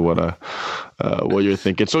probably what you're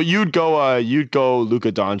thinking. So you'd go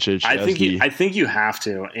Luka Doncic. I think you have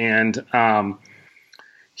to, and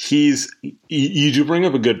you do bring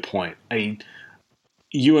up a good point.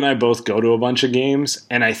 You and I both go to a bunch of games,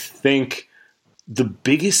 and I think the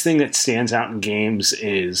biggest thing that stands out in games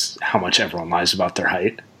is how much everyone lies about their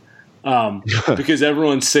height. Because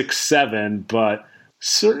everyone's 6'7", but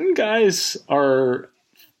certain guys are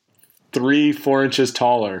 3-4 inches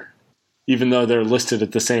taller, even though they're listed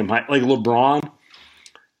at the same height. Like LeBron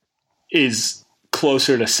is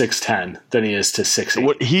closer to 6'10" than he is to 6'8".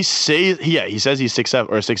 What he says he's 6'7"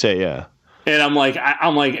 or 6'8", yeah. And I'm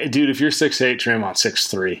like, dude, if you're 6'8", Draymond's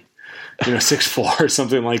 6'3". 6'4", or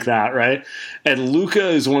something like that, right? And Luka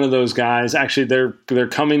is one of those guys. Actually, they're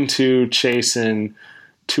coming to Chase in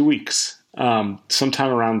 2 weeks,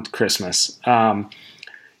 sometime around Christmas.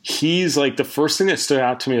 He's like the first thing that stood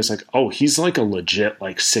out to me is like, oh, he's like a legit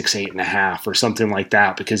like 6'8.5" or something like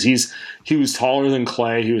that, because he was taller than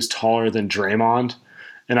Clay, he was taller than Draymond,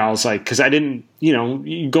 and I was like, because I didn't,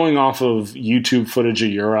 going off of YouTube footage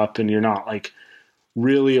of Europe, and you're not like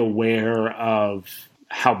really aware of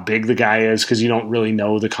how big the guy is because you don't really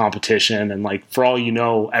know the competition, and like for all you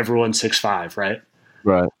know, everyone's 6'5", right?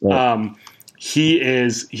 Right.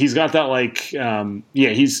 He's got that like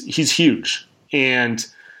he's huge, and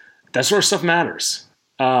that sort of stuff matters.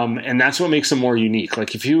 And that's what makes him more unique.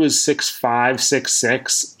 Like if he was 6'5",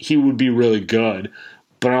 6'6", he would be really good,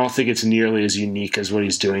 but I don't think it's nearly as unique as what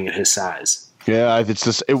he's doing at his size. Yeah, it's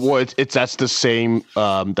just that's the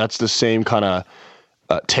same kind of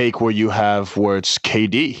take where you have where it's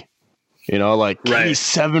KD, like right. KD's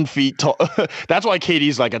 7 feet tall. That's why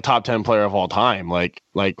KD's like a top 10 player of all time. Like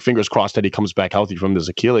fingers crossed that he comes back healthy from his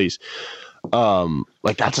Achilles.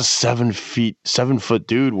 Like that's a 7 foot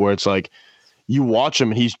dude where it's like you watch him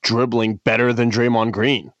and he's dribbling better than Draymond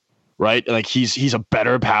Green, right? Like he's a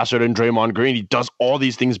better passer than Draymond Green. He does all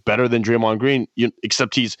these things better than Draymond Green,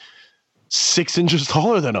 except he's 6 inches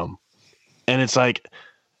taller than him, and it's like.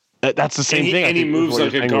 That's the same thing. And he moves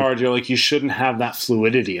like a guard. You're like, you shouldn't have that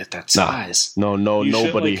fluidity at that size. No,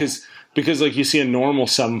 nobody. Because like you see a normal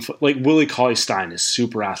 7 foot, like Willie Cauley-Stein is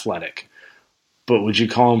super athletic, but would you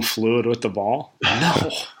call him fluid with the ball?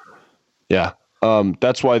 No. Yeah.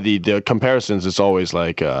 That's why the comparisons, it's always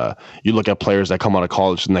like you look at players that come out of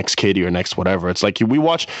college, the next Katie or next whatever. It's like we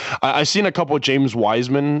watch. I seen a couple of James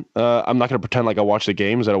Wiseman. I'm not gonna pretend like I watch the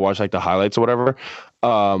games, that I watch like the highlights or whatever.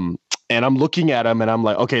 And I'm looking at him and I'm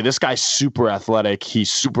like, okay, this guy's super athletic.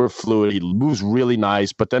 He's super fluid. He moves really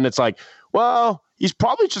nice. But then it's like, well, he's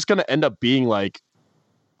probably just gonna end up being like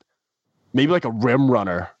maybe like a rim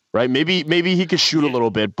runner, right? Maybe he could shoot a little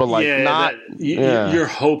bit, but like you're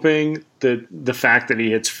hoping that the fact that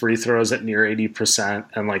he hits free throws at near 80%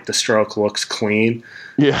 and like the stroke looks clean,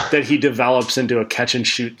 that he develops into a catch and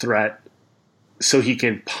shoot threat so he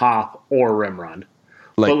can pop or rim run.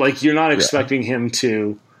 But like you're not expecting him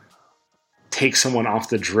to take someone off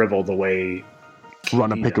the dribble the way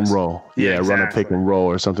run a pick and roll. Yeah, exactly. Run a pick and roll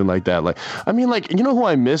or something like that. Like, I mean, like, you know who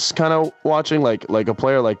I miss kind of watching like a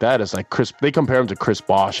player like that is like Chris. They compare him to Chris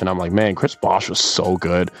Bosh, and I'm like, man, Chris Bosh was so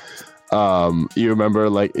good. You remember,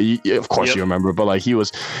 like, of course you remember, but like he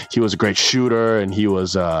was a great shooter and he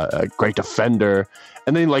was a great defender.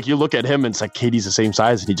 And then like you look at him and it's like KD's the same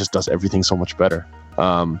size and he just does everything so much better.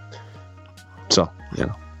 So, you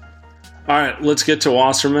know. All right, let's get to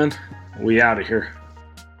Wasserman. We out of here.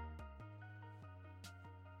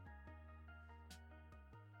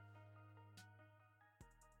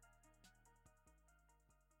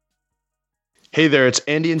 Hey there, it's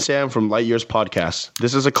Andy and Sam from Light Years Podcast.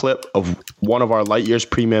 This is a clip of one of our Light Years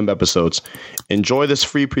premium episodes. Enjoy this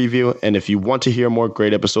free preview, and if you want to hear more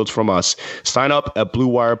great episodes from us, sign up at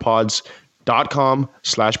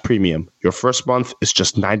bluewirepods.com/premium. Your first month is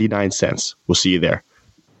just 99 cents. We'll see you there.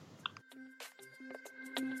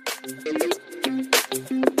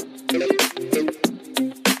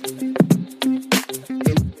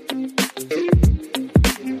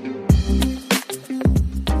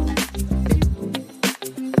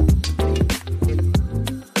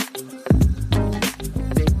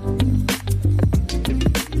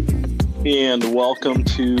 And welcome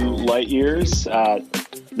to Light Years.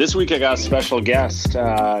 This week I got a special guest.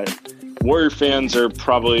 Warrior fans are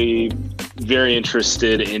probably very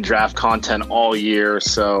interested in draft content all year.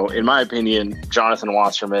 So in my opinion, Jonathan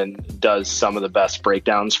Wasserman does some of the best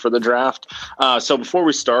breakdowns for the draft. So before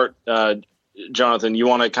we start, Jonathan, you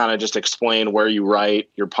want to kind of just explain where you write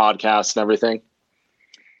your podcast and everything?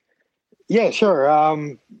 Yeah, sure.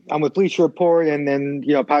 I'm with Bleacher Report and then,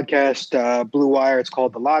 podcast Blue Wire. It's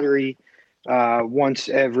called The Lottery. Once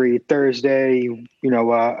every Thursday,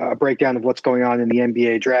 a breakdown of what's going on in the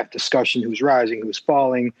NBA draft discussion, who's rising, who's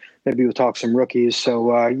falling. Maybe we'll talk some rookies. So,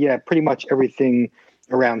 pretty much everything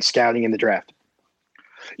around scouting in the draft.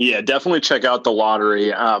 Yeah, definitely check out The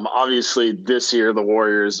Lottery. Obviously, this year the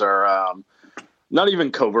Warriors are not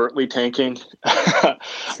even covertly tanking.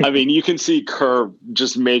 I mean, you can see Kerr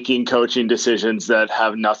just making coaching decisions that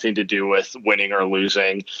have nothing to do with winning or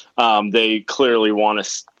losing. They clearly want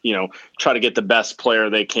to, try to get the best player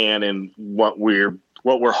they can in what we're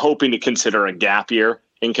hoping to consider a gap year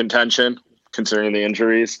in contention, considering the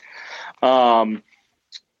injuries. And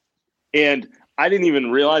I didn't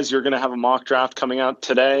even realize you're going to have a mock draft coming out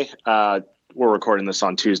today. We're recording this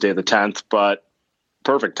on Tuesday the 10th, but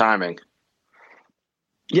perfect timing.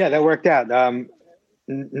 Yeah, that worked out.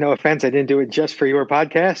 No offense, I didn't do it just for your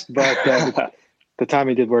podcast, but the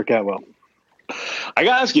timing did work out well. I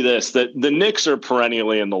gotta ask you this: the Knicks are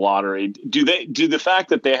perennially in the lottery. Do the fact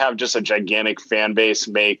that they have just a gigantic fan base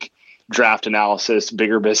make draft analysis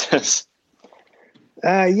bigger business?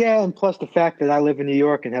 Yeah, and plus the fact that I live in New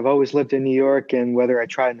York and have always lived in New York, and whether I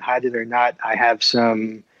try and hide it or not, I have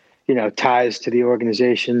some, ties to the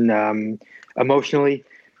organization emotionally.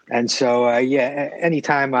 And so,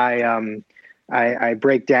 anytime I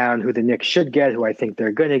break down who the Knicks should get, who I think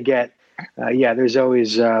they're going to get, there's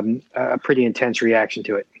always a pretty intense reaction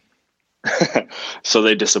to it. So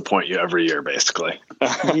they disappoint you every year, basically.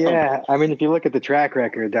 Yeah, I mean, if you look at the track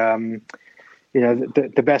record, the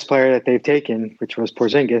best player that they've taken, which was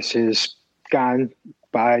Porzingis, is gone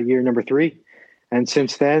by year number 3, and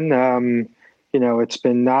since then, it's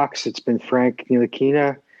been Knox, it's been Frank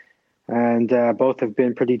Ntilikina. And both have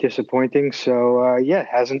been pretty disappointing. So, it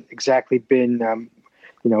hasn't exactly been, a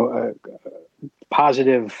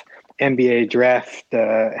positive NBA draft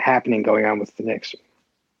happening going on with the Knicks.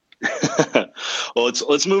 Well,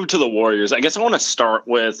 let's move to the Warriors. I guess I want to start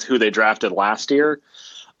with who they drafted last year.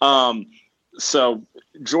 So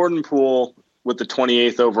Jordan Poole with the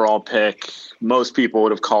 28th overall pick, most people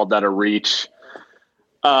would have called that a reach.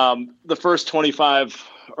 The first 25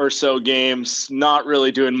 or so games, not really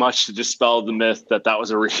doing much to dispel the myth that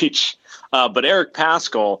was a reach. But Eric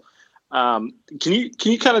Paschall, can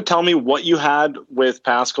you kind of tell me what you had with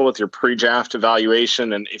Paschall with your pre-draft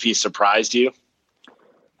evaluation and if he surprised you?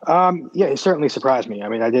 Yeah, it certainly surprised me. I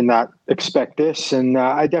mean, I did not expect this, and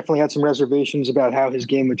I definitely had some reservations about how his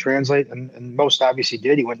game would translate, and most obviously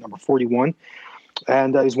did. He went number 41,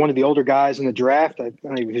 and he's one of the older guys in the draft. I don't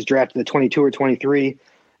know if he was drafted at 22 or 23,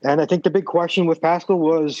 and I think the big question with Pascal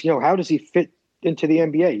was, how does he fit into the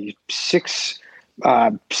NBA? He's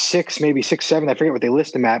 6'6", maybe 6'7". I forget what they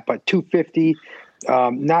list him at, but 250.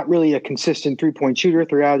 Not really a consistent three-point shooter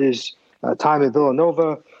throughout his time at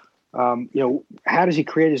Villanova. How does he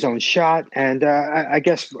create his own shot? And I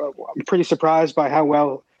guess I'm pretty surprised by how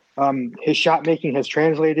well his shot making has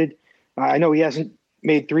translated. I know he hasn't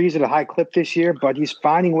made threes at a high clip this year, but he's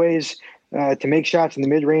finding ways to make shots in the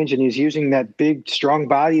mid-range, and he's using that big, strong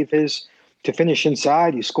body of his to finish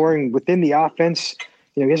inside. He's scoring within the offense.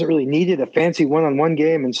 He hasn't really needed a fancy one-on-one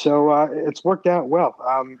game, and so it's worked out well.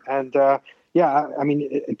 I mean,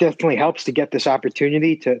 it definitely helps to get this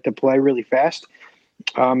opportunity to play really fast.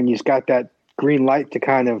 And he's got that green light to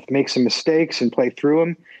kind of make some mistakes and play through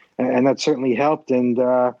them, and that certainly helped. And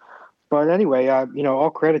but anyway, all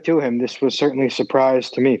credit to him. This was certainly a surprise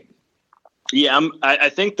to me. Yeah, I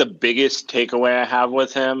think the biggest takeaway I have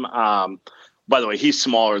with him. By the way, he's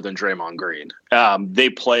smaller than Draymond Green. They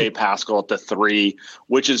play Pascal at the 3,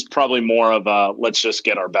 which is probably more of a let's just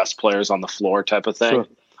get our best players on the floor type of thing.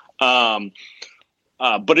 Sure.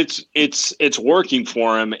 But it's working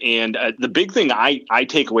for him, and the big thing I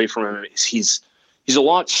take away from him is he's a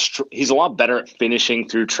lot better at finishing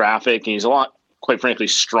through traffic, and he's a lot, quite frankly,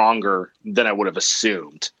 stronger than I would have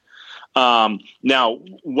assumed. Now,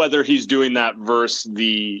 whether he's doing that versus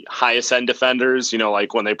the highest end defenders,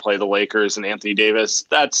 like when they play the Lakers and Anthony Davis,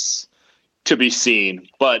 that's to be seen.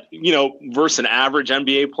 But versus an average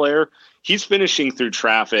NBA player, he's finishing through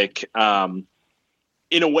traffic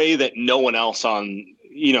in a way that no one else on,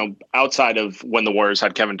 outside of when the Warriors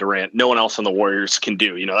had Kevin Durant, no one else on the Warriors can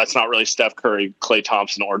do. That's not really Steph Curry, Klay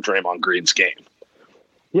Thompson, or Draymond Green's game.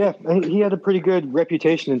 Yeah, he had a pretty good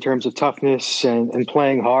reputation in terms of toughness and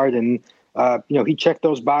playing hard. And, he checked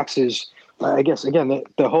those boxes. I guess, again,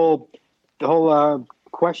 the whole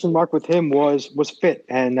question mark with him was fit.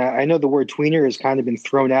 And I know the word tweener has kind of been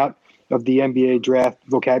thrown out of the NBA draft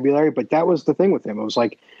vocabulary, but that was the thing with him. It was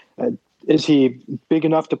like, is he big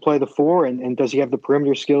enough to play the 4, and does he have the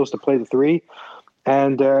perimeter skills to play the 3?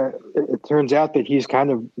 And it turns out that he's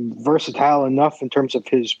kind of versatile enough in terms of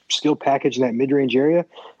his skill package in that mid-range area.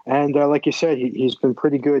 And like you said, he's been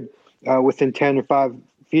pretty good within 10 or 5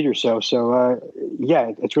 feet or so. So,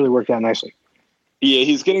 it's really worked out nicely. Yeah,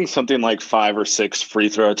 he's getting something like 5 or 6 free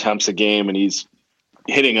throw attempts a game, and he's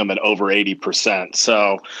hitting them at over 80%.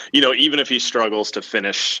 So, even if he struggles to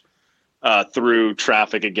finish through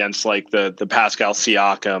traffic against like the Pascal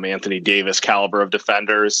Siakam, Anthony Davis caliber of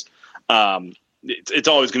defenders, it's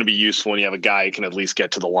always going to be useful when you have a guy who can at least get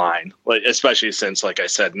to the line, especially since, like I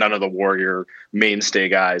said, none of the Warrior mainstay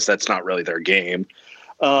guys, that's not really their game.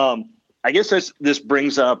 I guess this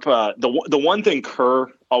brings up the one thing Kerr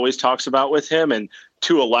always talks about with him, and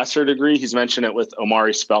to a lesser degree, he's mentioned it with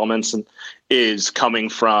Omari Spellman, is coming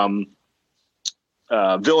from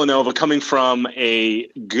Villanova, coming from a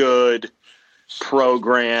good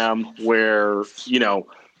program where,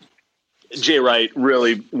 Jay Wright,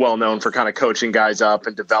 really well known for kind of coaching guys up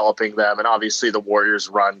and developing them. And obviously the Warriors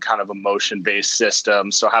run kind of a motion-based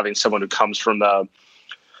system. So having someone who comes from the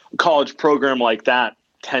college program like that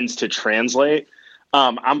tends to translate.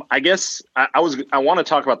 I want to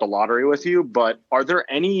talk about the lottery with you, but are there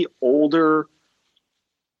any older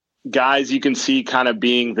guys you can see kind of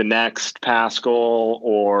being the next Pascal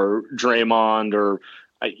or Draymond, or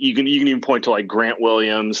you can even point to like Grant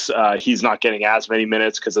Williams? He's not getting as many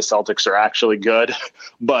minutes because the Celtics are actually good,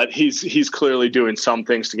 but he's clearly doing some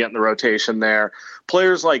things to get in the rotation there.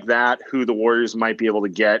 Players like that who the Warriors might be able to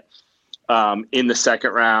get in the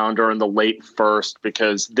second round or in the late first,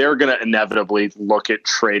 because they're going to inevitably look at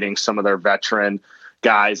trading some of their veteran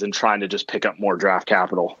guys and trying to just pick up more draft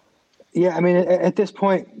capital. Yeah, I mean, at this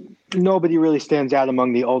point, nobody really stands out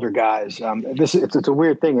among the older guys. It's a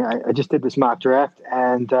weird thing. I just did this mock draft,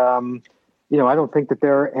 and I don't think that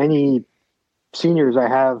there are any seniors I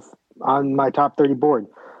have on my top 30 board.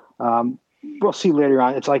 We'll see later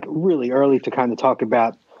on. It's like really early to kind of talk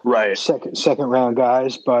about second round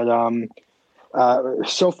guys, but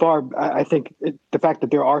so far, I think the fact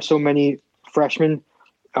that there are so many freshmen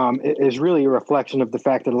is really a reflection of the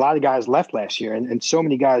fact that a lot of guys left last year, and so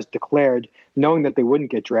many guys declared knowing that they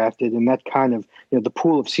wouldn't get drafted, and that kind of, the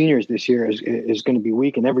pool of seniors this year is going to be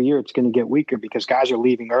weak, and every year it's going to get weaker because guys are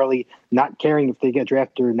leaving early, not caring if they get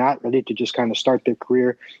drafted or not, ready to just kind of start their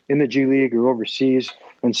career in the G League or overseas.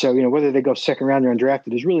 And so, whether they go second round or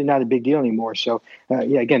undrafted is really not a big deal anymore. So,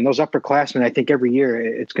 again, those upperclassmen, I think every year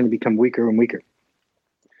it's going to become weaker and weaker.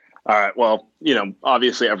 All right. Well,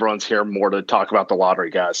 obviously everyone's here more to talk about the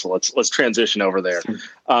lottery guys. So let's transition over there.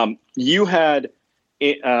 You had,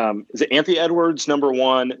 is it Anthony Edwards number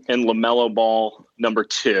 1 and LaMelo Ball number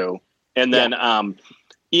 2, and then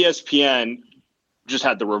ESPN just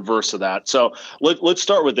had the reverse of that. So let's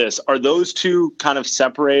start with this. Are those two kind of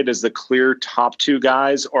separated as the clear top 2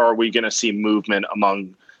 guys, or are we going to see movement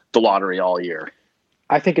among the lottery all year?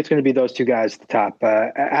 I think it's going to be those 2 guys at the top.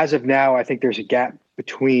 As of now, I think there's a gap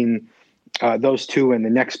between those 2 and the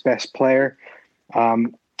next best player.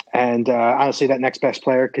 And honestly, that next best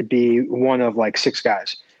player could be one of like 6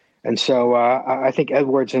 guys. And so I think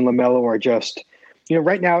Edwards and LaMelo are just,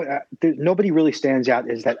 right now, nobody really stands out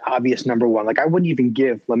as that obvious number 1. Like, I wouldn't even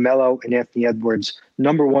give LaMelo and Anthony Edwards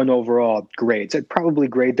number 1 overall grades. I'd probably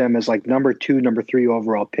grade them as like number 2, number 3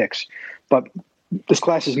 overall picks. But this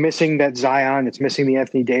class is missing that Zion. It's missing the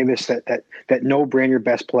Anthony Davis, that no-brainer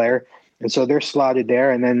best player. And so they're slotted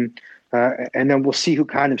there. And then we'll see who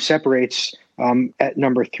kind of separates at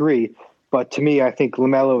number 3. But to me, I think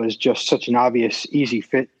LaMelo is just such an obvious, easy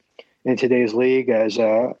fit in today's league as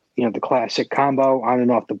the classic combo on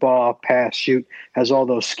and off the ball, pass, shoot, has all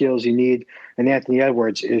those skills you need. And Anthony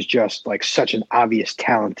Edwards is just like such an obvious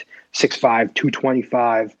talent, 6'5",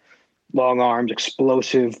 225, long arms,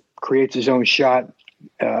 explosive, creates his own shot,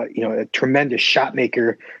 a tremendous shot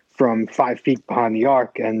maker from 5 feet behind the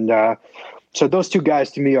arc. And so those 2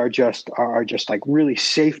 guys to me are just like really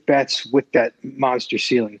safe bets with that monster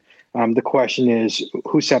ceiling. The question is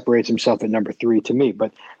who separates himself at number 3 to me.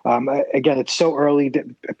 But again, it's so early.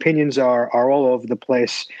 The opinions are all over the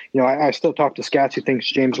place. I still talk to scouts who thinks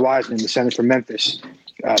James Wiseman, the center from Memphis,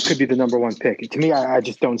 could be the number 1 pick. To me, I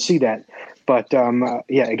just don't see that. But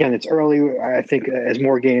again, it's early. I think as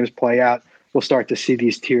more games play out, we'll start to see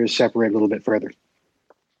these tiers separate a little bit further.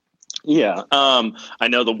 Yeah. I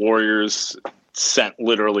know the Warriors sent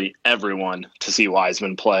literally everyone to see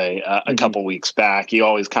Wiseman play a couple weeks back. It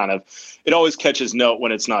always catches note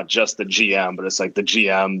when it's not just the GM, but it's like the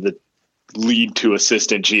GM, the lead to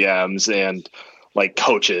assistant GMs and like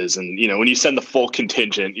coaches. And, when you send the full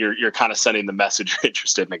contingent, you're kind of sending the message you're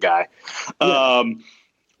interested in the guy. Yeah.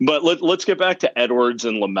 But let's get back to Edwards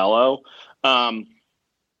and LaMelo.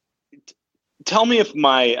 Tell me if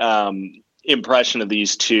my impression of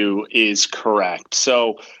these 2 is correct.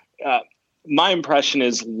 So my impression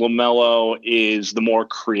is LaMelo is the more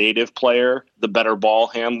creative player, the better ball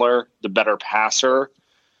handler, the better passer.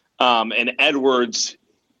 And Edwards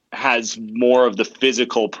has more of the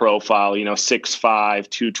physical profile, 6'5",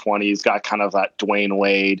 220. He's got kind of that Dwayne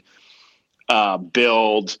Wade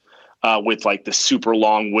build with like the super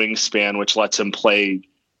long wingspan, which lets him play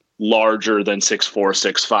larger than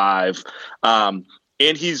 6'4", 6'5".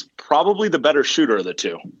 And he's probably the better shooter of the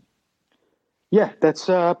 2. Yeah, that's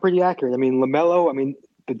pretty accurate. I mean, LaMelo,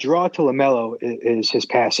 the draw to LaMelo is his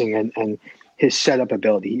passing and his setup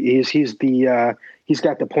ability. He's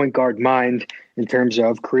got the point guard mind in terms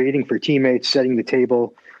of creating for teammates, setting the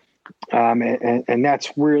table. And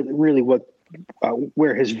that's really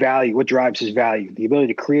where his value, what drives his value, the ability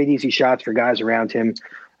to create easy shots for guys around him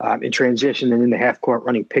in transition and in the half court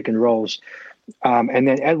running pick and rolls. And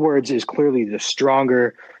then Edwards is clearly the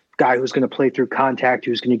stronger guy who's going to play through contact,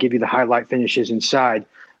 who's going to give you the highlight finishes inside.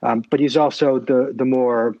 But he's also the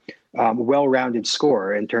more well-rounded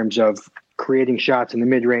scorer in terms of creating shots in the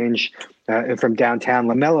mid-range and from downtown.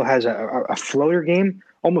 LaMelo has a floater game.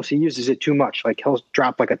 Almost he uses it too much. Like he'll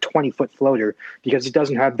drop like a 20-foot floater because he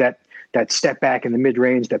doesn't have that step back in the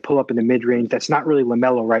mid-range, that pull up in the mid-range. That's not really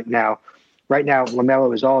LaMelo right now. Right now,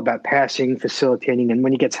 LaMelo is all about passing, facilitating, and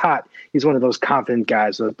when he gets hot, he's one of those confident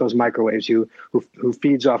guys, those microwaves who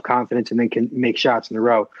feeds off confidence and then can make shots in a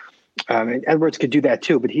row. And Edwards could do that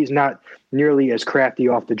too, but he's not nearly as crafty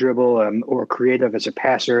off the dribble or creative as a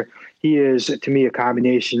passer. He is, to me, a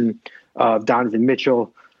combination of Donovan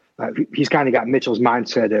Mitchell. He's kind of got Mitchell's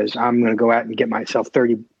mindset as I'm going to go out and get myself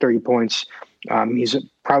 30 points. He's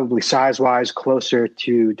probably size-wise closer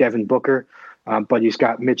to Devin Booker, but he's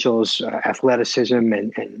got Mitchell's athleticism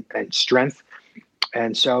and strength.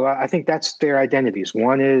 And so I think that's their identities.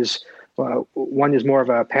 One is more of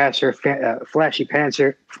a passer, flashy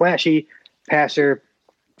passer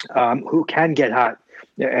who can get hot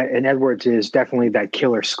And Edwards is definitely that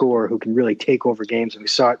killer scorer who can really take over games. And we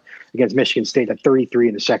saw it against Michigan State at 33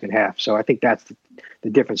 in the second half. So I think that's the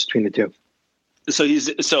difference between the two.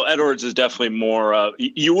 So Edwards is definitely more.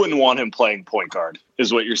 You wouldn't want him playing point guard,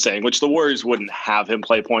 is what you're saying. Which the Warriors wouldn't have him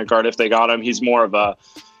play point guard if they got him. He's more of a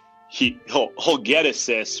he'll get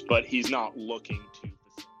assists, but he's not looking to.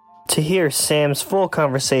 To hear Sam's full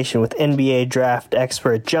conversation with NBA draft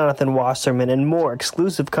expert Jonathan Wasserman and more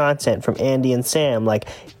exclusive content from Andy and Sam, like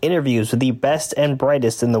interviews with the best and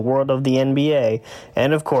brightest in the world of the NBA,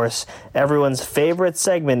 and of course, everyone's favorite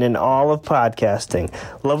segment in all of podcasting,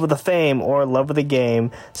 Love of the Fame or Love of the Game,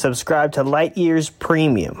 subscribe to Light Years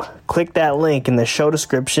Premium. Click that link in the show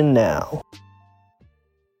description now.